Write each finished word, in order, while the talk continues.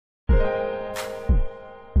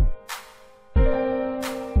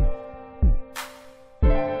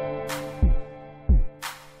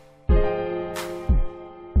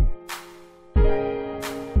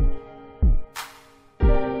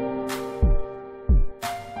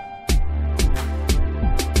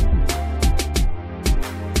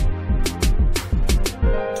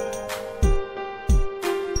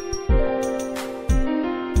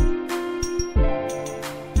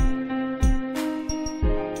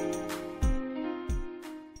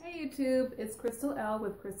YouTube, it's Krystal L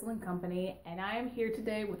with Krystal Company, and I am here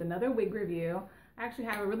today with another wig review. I actually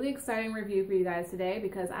have a really exciting review for you guys today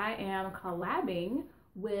because I am collabing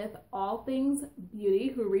with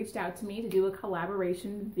Allthingsbeauty, who reached out to me to do a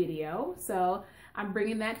collaboration video. So I'm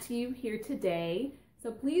bringing that to you here today.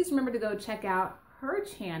 So please remember to go check out her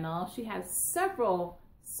channel. She has several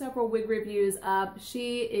wig reviews up.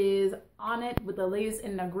 She is on it with the latest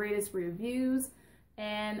and the greatest reviews,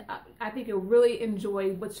 and I think you'll really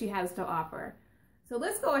enjoy what she has to offer. So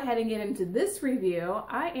let's go ahead and get into this review.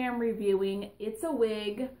 I am reviewing It's a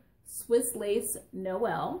Wig Swiss Lace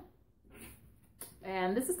Noelle,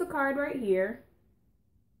 and this is the card right here.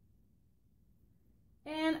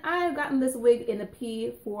 And I've gotten this wig in a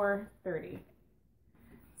P430.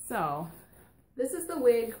 So this is the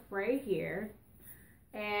wig right here.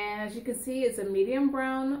 And as you can see, it's a medium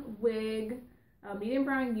brown wig, a medium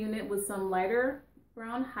brown unit with some lighter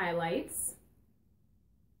brown highlights.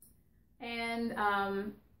 And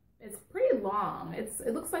it's pretty long.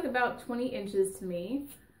 It looks like about 20 inches to me.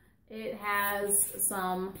 It has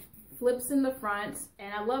some flips in the front,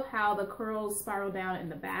 and I love how the curls spiral down in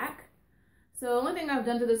the back. So the only thing I've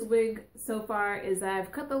done to this wig so far is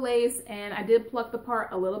I've cut the lace, and I did pluck the part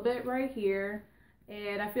a little bit right here.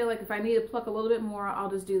 And I feel like if I need to pluck a little bit more, I'll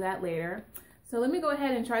just do that later. So let me go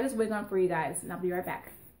ahead and try this wig on for you guys, and I'll be right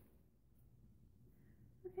back.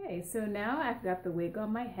 Okay, so now I've got the wig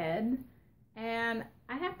on my head, and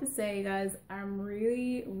I have to say, guys, I'm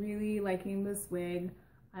really liking this wig.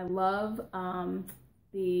 I love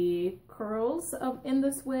the curls in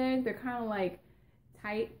this wig. They're kind of like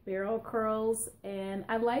tight barrel curls, and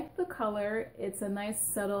I like the color. It's a nice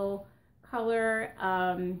subtle color.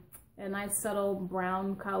 A nice subtle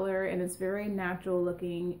brown color, and it's very natural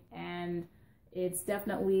looking, and it's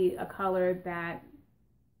definitely a color that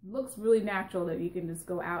looks really natural, that you can just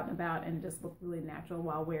go out and about and just look really natural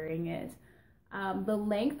while wearing it. The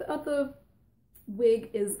length of the wig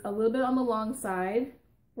is a little bit on the long side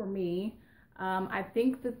for me. I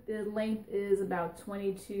think that the length is about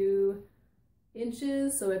 22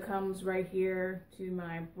 inches, so it comes right here to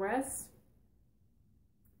my breast.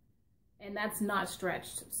 And that's not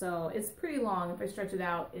stretched, so it's pretty long. If I stretch it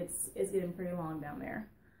out, it's getting pretty long down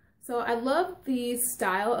there. So I love the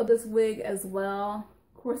style of this wig as well.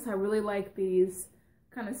 Of course, I really like these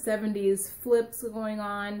kind of 70s flips going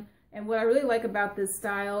on. And what I really like about this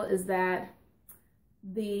style is that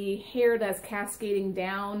the hair that's cascading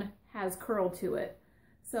down has curl to it.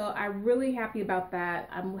 So I'm really happy about that.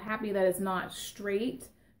 I'm happy that it's not straight.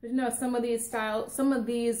 But you know, some of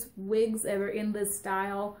these wigs that are in this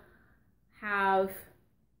style have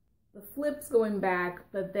the flips going back,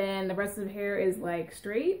 but then the rest of the hair is like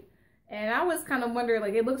straight. And I was kind of wondering,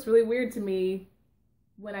 like, it looks really weird to me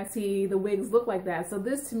when I see the wigs look like that. So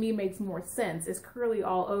this to me makes more sense. It's curly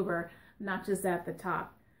all over, not just at the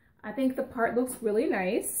top. I think the part looks really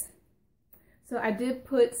nice. So I did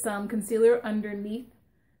put some concealer underneath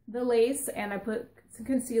the lace, and I put some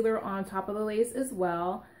concealer on top of the lace as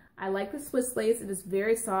well. I like the Swiss lace. It is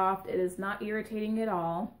very soft. It is not irritating at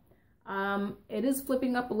all. It is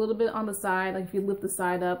flipping up a little bit on the side. Like if you lift the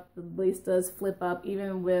side up, the lace does flip up,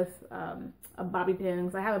 even with a bobby pin.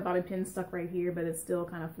 Because I have a bobby pin stuck right here, but it's still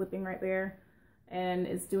kind of flipping right there. And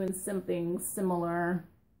it's doing something similar.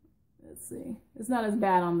 Let's see. It's not as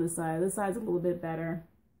bad on this side. This side's a little bit better.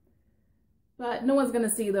 But no one's going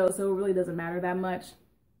to see those, so it really doesn't matter that much.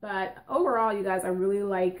 But overall, you guys, I really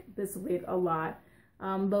like this wig a lot.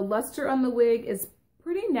 The luster on the wig is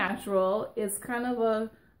pretty natural. It's kind of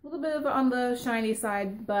a little bit on the shiny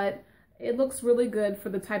side, but it looks really good for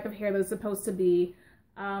the type of hair that it's supposed to be.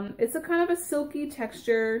 It's a kind of a silky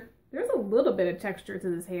texture. There's a little bit of texture to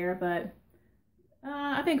this hair, but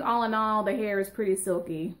I think all in all, the hair is pretty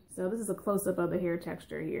silky. So this is a close-up of the hair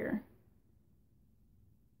texture here.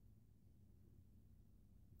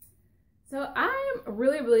 So I'm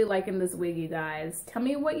really liking this wig, you guys. Tell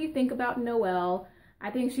me what you think about Noelle. I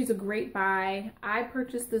think she's a great buy. I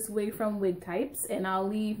purchased this wig from WigTypes, and I'll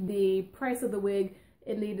leave the price of the wig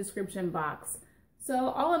in the description box. So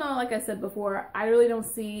all in all, like I said before, I really don't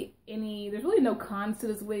see there's really no cons to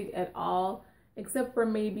this wig at all, except for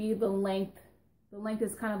maybe the length. The length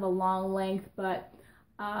is kind of a long length, but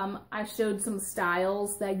I showed some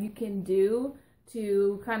styles that you can do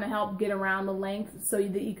to kind of help get around the length so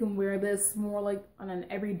that you can wear this more like on an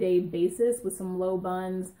everyday basis with some low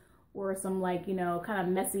buns or some, like, you know, kind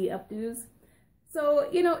of messy updos. So,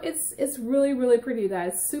 you know, it's really pretty, you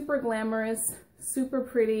guys. Super glamorous, super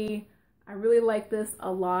pretty. I really like this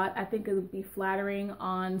a lot. I think it would be flattering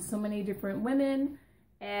on so many different women.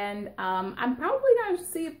 And I'm probably going to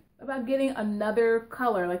see about getting another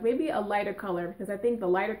color, like maybe a lighter color, because I think the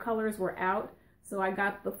lighter colors were out. So I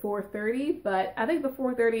got the 430, but I think the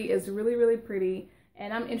 430 is really, really pretty.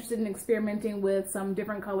 And I'm interested in experimenting with some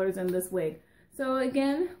different colors in this wig. So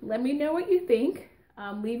again, let me know what you think.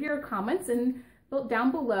 Leave your comments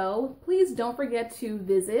down below. Please don't forget to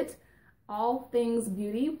visit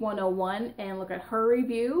Allthingsbeauty101 and look at her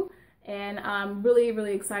review. And I'm really,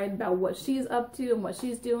 really excited about what she's up to and what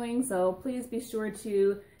she's doing. So please be sure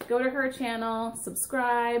to go to her channel,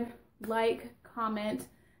 subscribe, like, comment,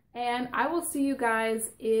 and I will see you guys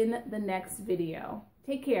in the next video.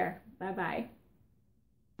 Take care. Bye-bye.